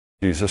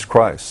Jesus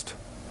Christ.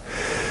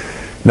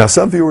 Now,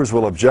 some viewers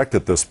will object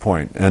at this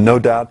point, and no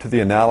doubt to the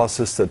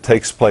analysis that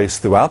takes place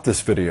throughout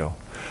this video,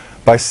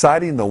 by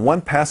citing the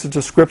one passage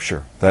of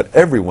Scripture that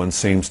everyone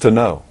seems to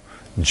know: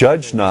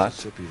 judge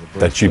not,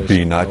 that ye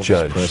be not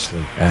judged.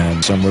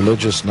 And some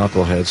religious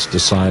knuckleheads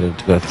decided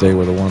that they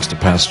were the ones to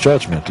pass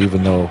judgment,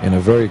 even though in a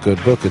very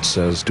good book it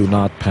says, do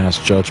not pass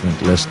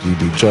judgment lest ye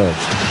be judged.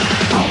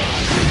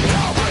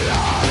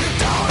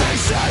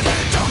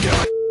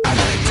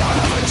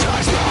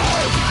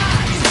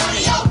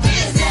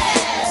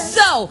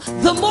 So,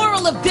 the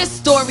moral of this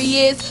story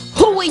is,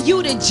 who are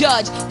you to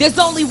judge? There's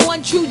only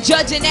one true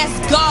judge, and that's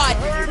God.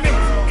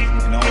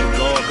 And only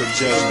God can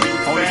judge me.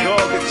 Only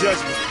God can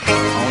judge me.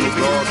 Only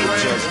God can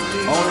judge me.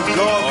 Only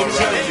God can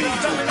judge me.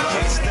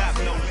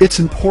 It's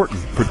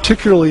important,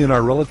 particularly in our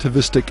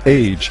relativistic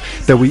age,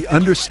 that we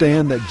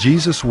understand that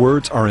Jesus'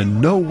 words are in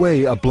no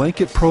way a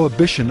blanket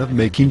prohibition of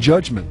making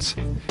judgments.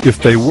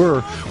 If they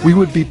were, we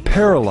would be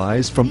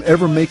paralyzed from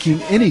ever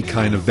making any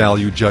kind of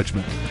value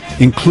judgment,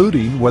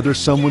 including whether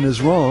someone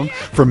is wrong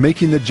for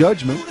making the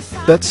judgment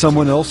that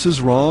someone else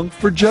is wrong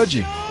for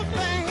judging.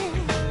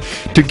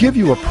 To give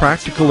you a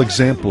practical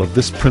example of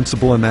this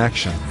principle in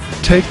action,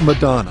 take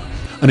Madonna,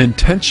 an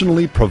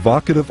intentionally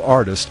provocative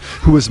artist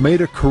who has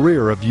made a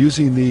career of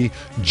using the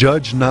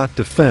judge not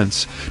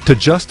defense to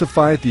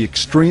justify the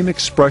extreme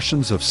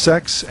expressions of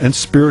sex and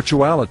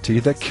spirituality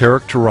that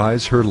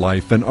characterize her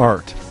life and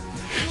art.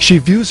 She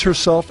views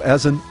herself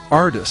as an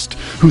artist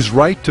whose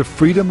right to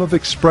freedom of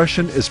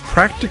expression is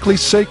practically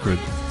sacred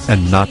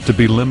and not to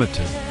be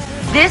limited.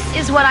 This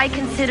is what I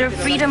consider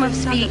freedom of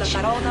speech,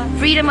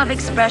 freedom of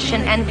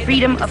expression, and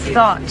freedom of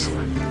thought.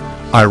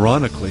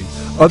 Ironically,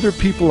 other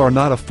people are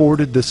not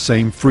afforded this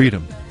same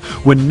freedom.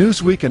 When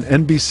Newsweek and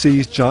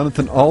NBC's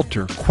Jonathan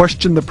Alter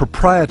questioned the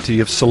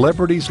propriety of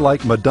celebrities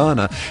like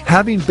Madonna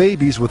having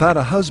babies without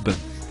a husband,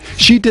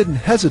 she didn't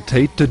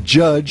hesitate to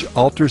judge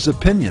Alter's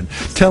opinion,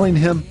 telling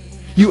him,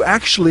 "You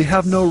actually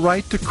have no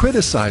right to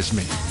criticize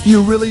me.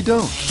 You really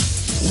don't."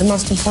 The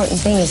most important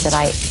thing is that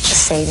I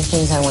say the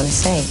things I want to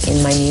say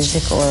in my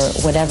music or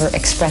whatever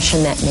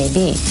expression that may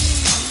be.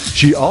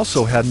 She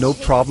also had no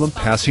problem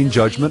passing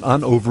judgment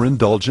on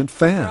overindulgent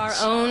fans.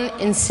 Our own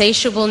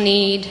insatiable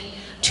need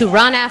to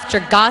run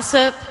after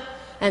gossip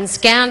and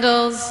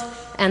scandals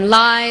and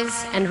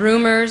lies and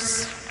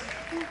rumors.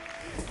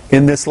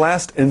 In this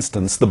last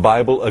instance, the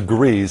Bible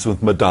agrees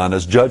with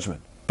Madonna's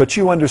judgment. But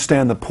you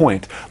understand the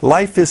point.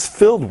 Life is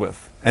filled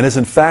with, and is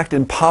in fact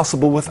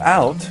impossible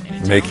without,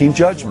 making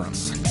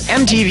judgments.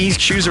 MTV's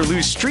Choose or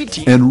Lose Street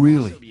TV. And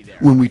really,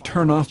 when we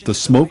turn off the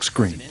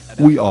smokescreen,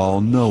 we all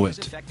know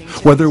it.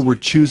 Whether we're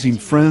choosing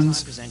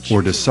friends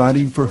or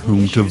deciding for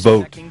whom to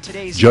vote,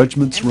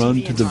 judgments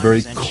run to the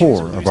very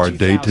core of our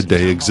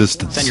day-to-day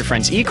existence. Send your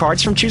friends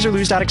e-cards from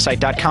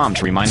chooseorlose.excite.com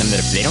to remind them that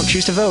if they don't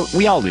choose to vote,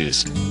 we all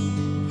lose.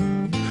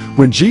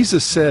 When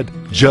Jesus said,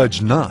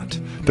 "Judge not,"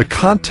 the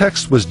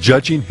context was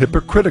judging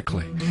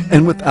hypocritically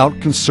and without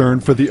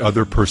concern for the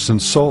other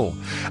person's soul.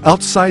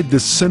 Outside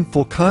this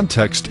sinful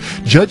context,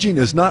 judging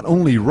is not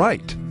only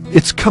right,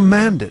 it's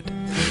commanded.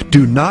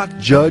 Do not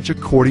judge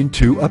according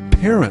to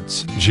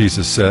appearance,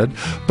 Jesus said,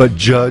 but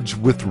judge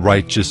with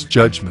righteous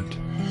judgment.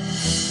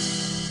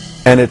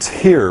 And it's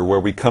here where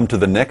we come to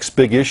the next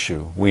big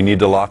issue we need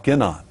to lock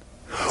in on.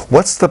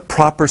 What's the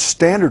proper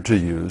standard to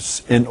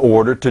use in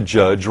order to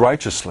judge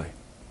righteously?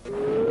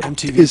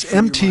 Is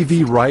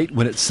MTV right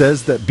when it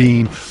says that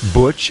being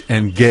butch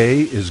and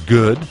gay is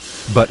good,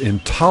 but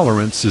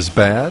intolerance is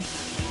bad?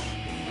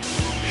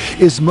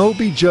 Is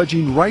Moby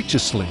judging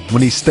righteously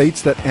when he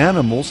states that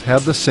animals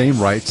have the same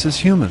rights as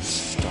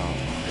humans?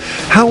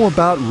 How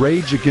about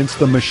Rage Against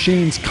the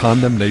Machine's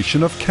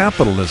condemnation of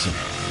capitalism?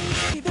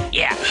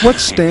 Yeah. What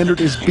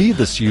standard is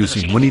Beavis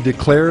using when he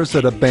declares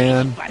that a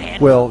band,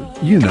 well,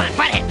 you know?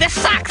 This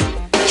sucks!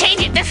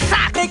 Change it! This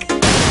sucks!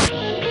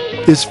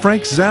 Is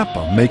Frank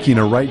Zappa making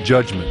a right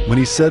judgment when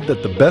he said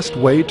that the best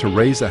way to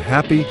raise a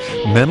happy,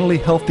 mentally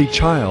healthy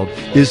child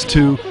is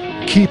to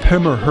keep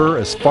him or her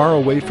as far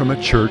away from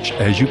a church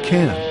as you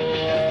can?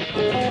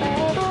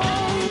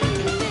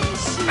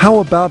 How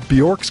about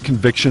Bjork's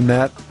conviction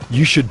that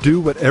you should do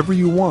whatever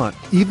you want,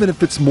 even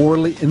if it's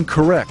morally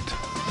incorrect?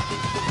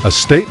 A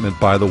statement,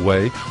 by the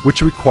way,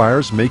 which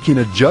requires making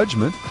a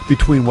judgment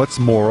between what's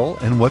moral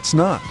and what's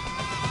not.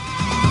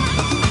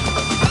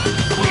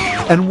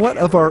 And what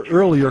of our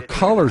earlier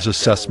caller's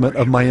assessment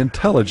of my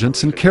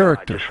intelligence and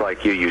character? Just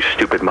like you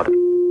stupid mother...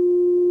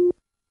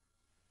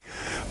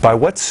 By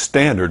what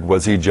standard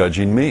was he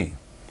judging me?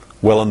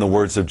 Well, in the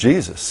words of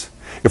Jesus,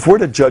 if we're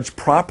to judge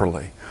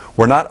properly,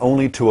 we're not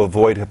only to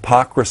avoid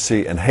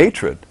hypocrisy and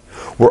hatred,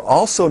 we're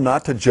also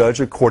not to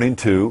judge according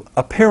to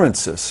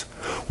appearances.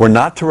 We're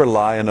not to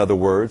rely, in other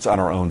words, on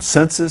our own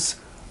senses,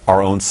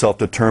 our own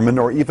self-determined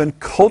or even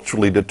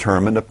culturally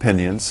determined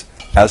opinions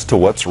as to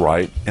what's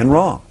right and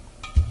wrong.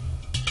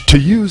 To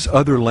use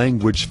other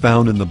language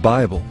found in the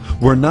Bible,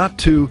 we're not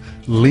to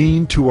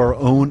lean to our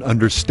own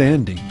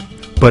understanding,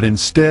 but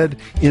instead,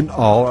 in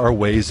all our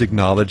ways,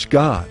 acknowledge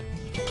God.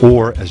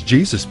 Or, as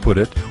Jesus put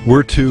it,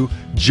 we're to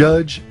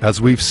judge,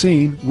 as we've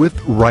seen, with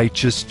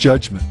righteous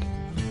judgment.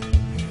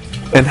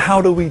 And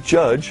how do we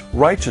judge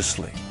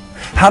righteously?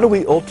 How do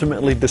we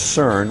ultimately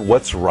discern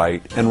what's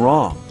right and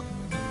wrong?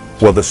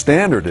 Well, the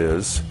standard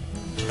is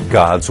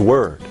God's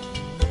Word.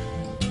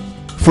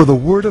 For the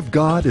Word of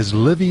God is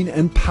living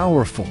and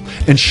powerful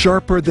and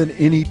sharper than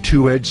any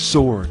two-edged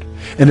sword,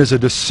 and is a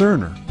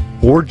discerner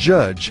or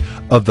judge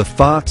of the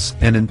thoughts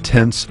and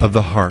intents of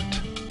the heart.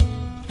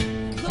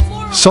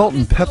 Salt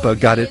and Pepper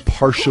got it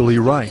partially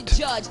right.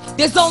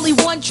 There's only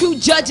one true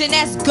judge, and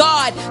that's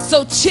God.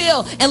 So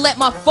chill and let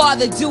my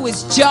Father do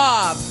his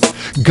job.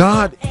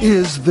 God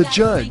is the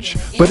judge,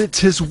 but it's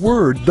His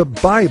Word, the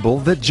Bible,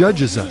 that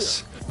judges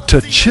us. To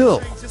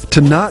chill,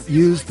 to not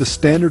use the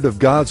standard of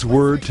God's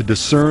Word to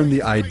discern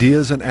the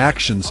ideas and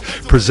actions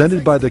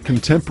presented by the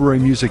contemporary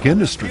music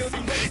industry,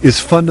 is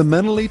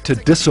fundamentally to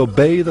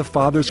disobey the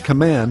Father's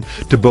command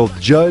to both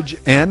judge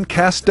and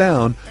cast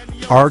down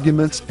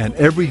arguments and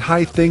every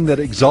high thing that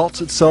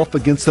exalts itself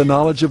against the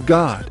knowledge of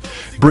God,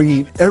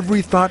 bringing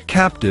every thought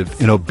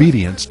captive in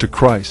obedience to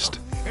Christ.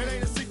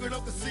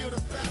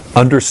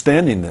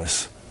 Understanding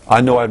this,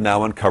 I know I've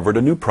now uncovered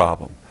a new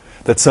problem.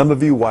 That some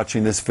of you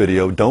watching this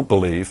video don't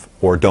believe,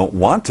 or don't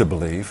want to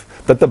believe,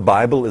 that the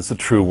Bible is the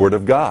true Word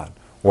of God,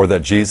 or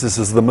that Jesus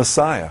is the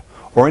Messiah,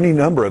 or any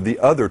number of the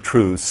other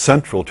truths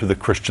central to the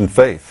Christian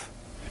faith.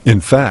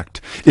 In fact,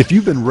 if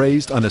you've been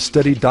raised on a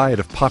steady diet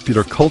of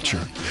popular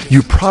culture,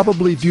 you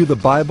probably view the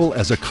Bible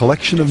as a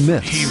collection of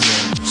myths,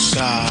 Heroes,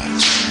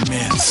 gods,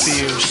 men,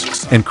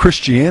 fears, and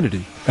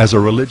Christianity as a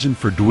religion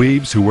for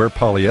dweebs who wear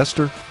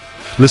polyester,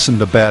 listen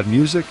to bad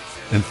music,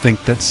 and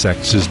think that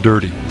sex is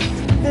dirty.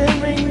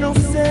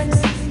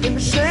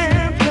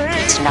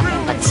 It's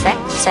nothing but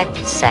sex,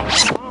 sex,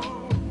 sex.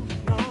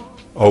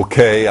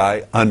 Okay,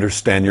 I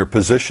understand your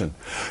position.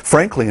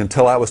 Frankly,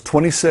 until I was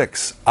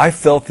 26, I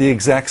felt the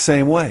exact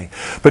same way.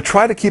 But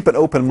try to keep an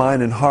open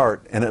mind and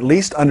heart and at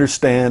least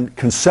understand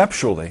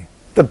conceptually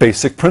the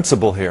basic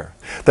principle here,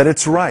 that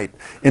it's right.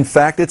 In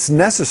fact, it's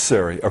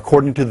necessary,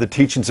 according to the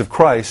teachings of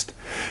Christ,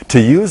 to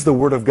use the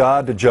Word of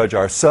God to judge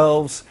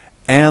ourselves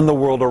and the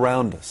world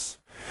around us.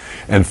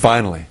 And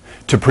finally,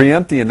 to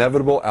preempt the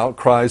inevitable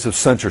outcries of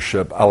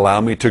censorship, allow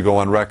me to go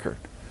on record.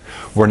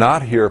 We're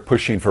not here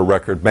pushing for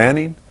record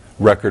banning,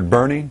 record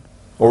burning,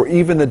 or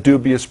even the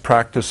dubious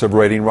practice of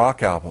rating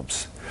rock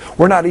albums.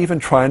 We're not even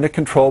trying to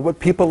control what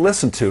people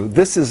listen to.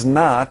 This is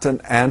not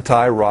an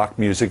anti-rock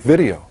music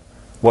video.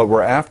 What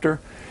we're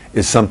after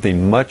is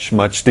something much,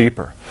 much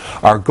deeper.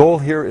 Our goal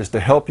here is to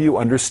help you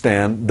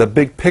understand the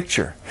big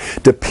picture,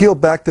 to peel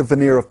back the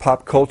veneer of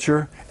pop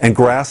culture and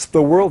grasp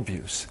the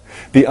worldviews,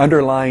 the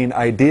underlying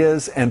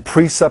ideas and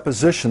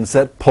presuppositions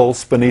that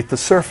pulse beneath the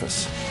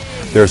surface.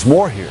 There's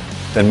more here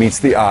than meets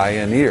the eye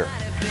and ear,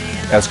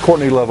 as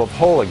Courtney Love of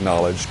Hull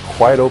acknowledged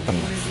quite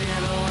openly.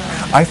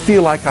 I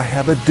feel like I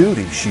have a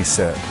duty, she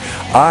said.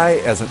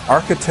 I, as an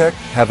architect,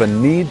 have a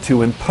need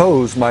to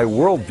impose my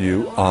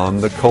worldview on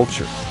the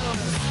culture.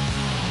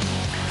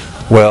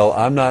 Well,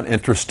 I'm not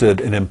interested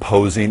in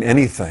imposing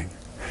anything.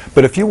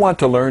 But if you want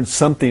to learn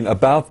something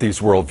about these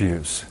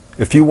worldviews,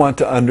 if you want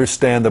to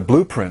understand the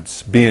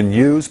blueprints being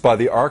used by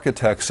the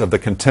architects of the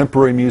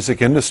contemporary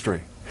music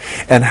industry,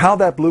 and how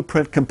that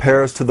blueprint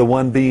compares to the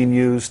one being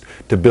used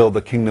to build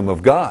the kingdom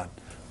of God,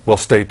 well,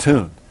 stay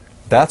tuned.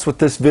 That's what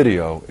this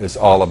video is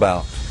all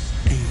about.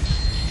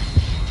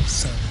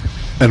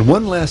 And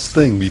one last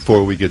thing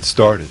before we get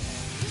started.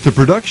 The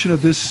production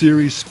of this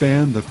series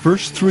spanned the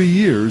first 3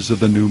 years of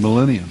the new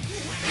millennium.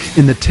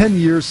 In the 10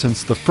 years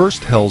since the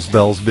first Hell's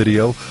Bells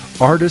video,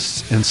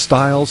 artists and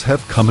styles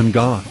have come and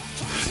gone.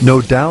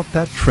 No doubt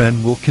that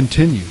trend will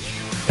continue.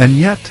 And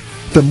yet,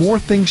 the more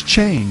things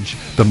change,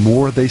 the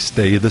more they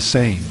stay the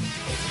same.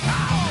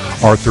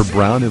 Arthur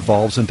Brown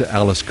evolves into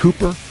Alice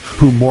Cooper,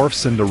 who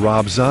morphs into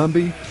Rob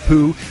Zombie,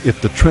 who,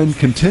 if the trend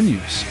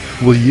continues,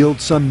 will yield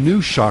some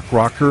new shock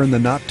rocker in the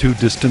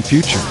not-too-distant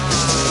future.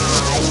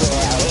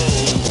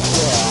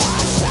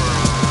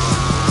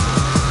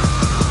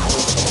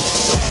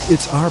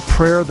 It's our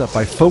prayer that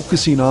by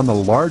focusing on the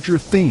larger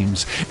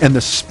themes and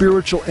the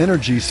spiritual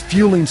energies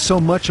fueling so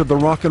much of the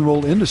rock and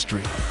roll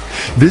industry,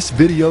 this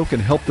video can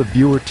help the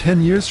viewer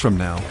 10 years from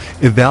now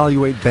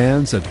evaluate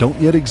bands that don't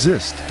yet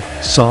exist,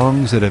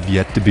 songs that have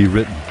yet to be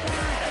written.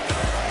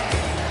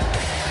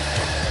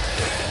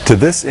 To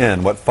this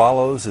end, what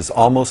follows is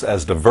almost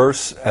as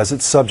diverse as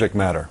its subject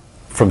matter,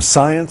 from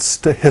science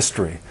to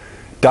history,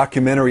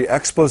 documentary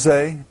expose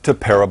to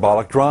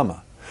parabolic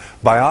drama,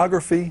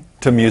 biography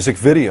to music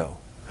video.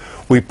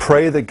 We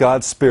pray that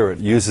God's Spirit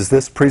uses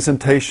this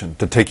presentation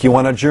to take you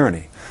on a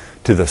journey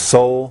to the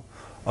soul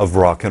of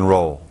rock and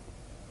roll.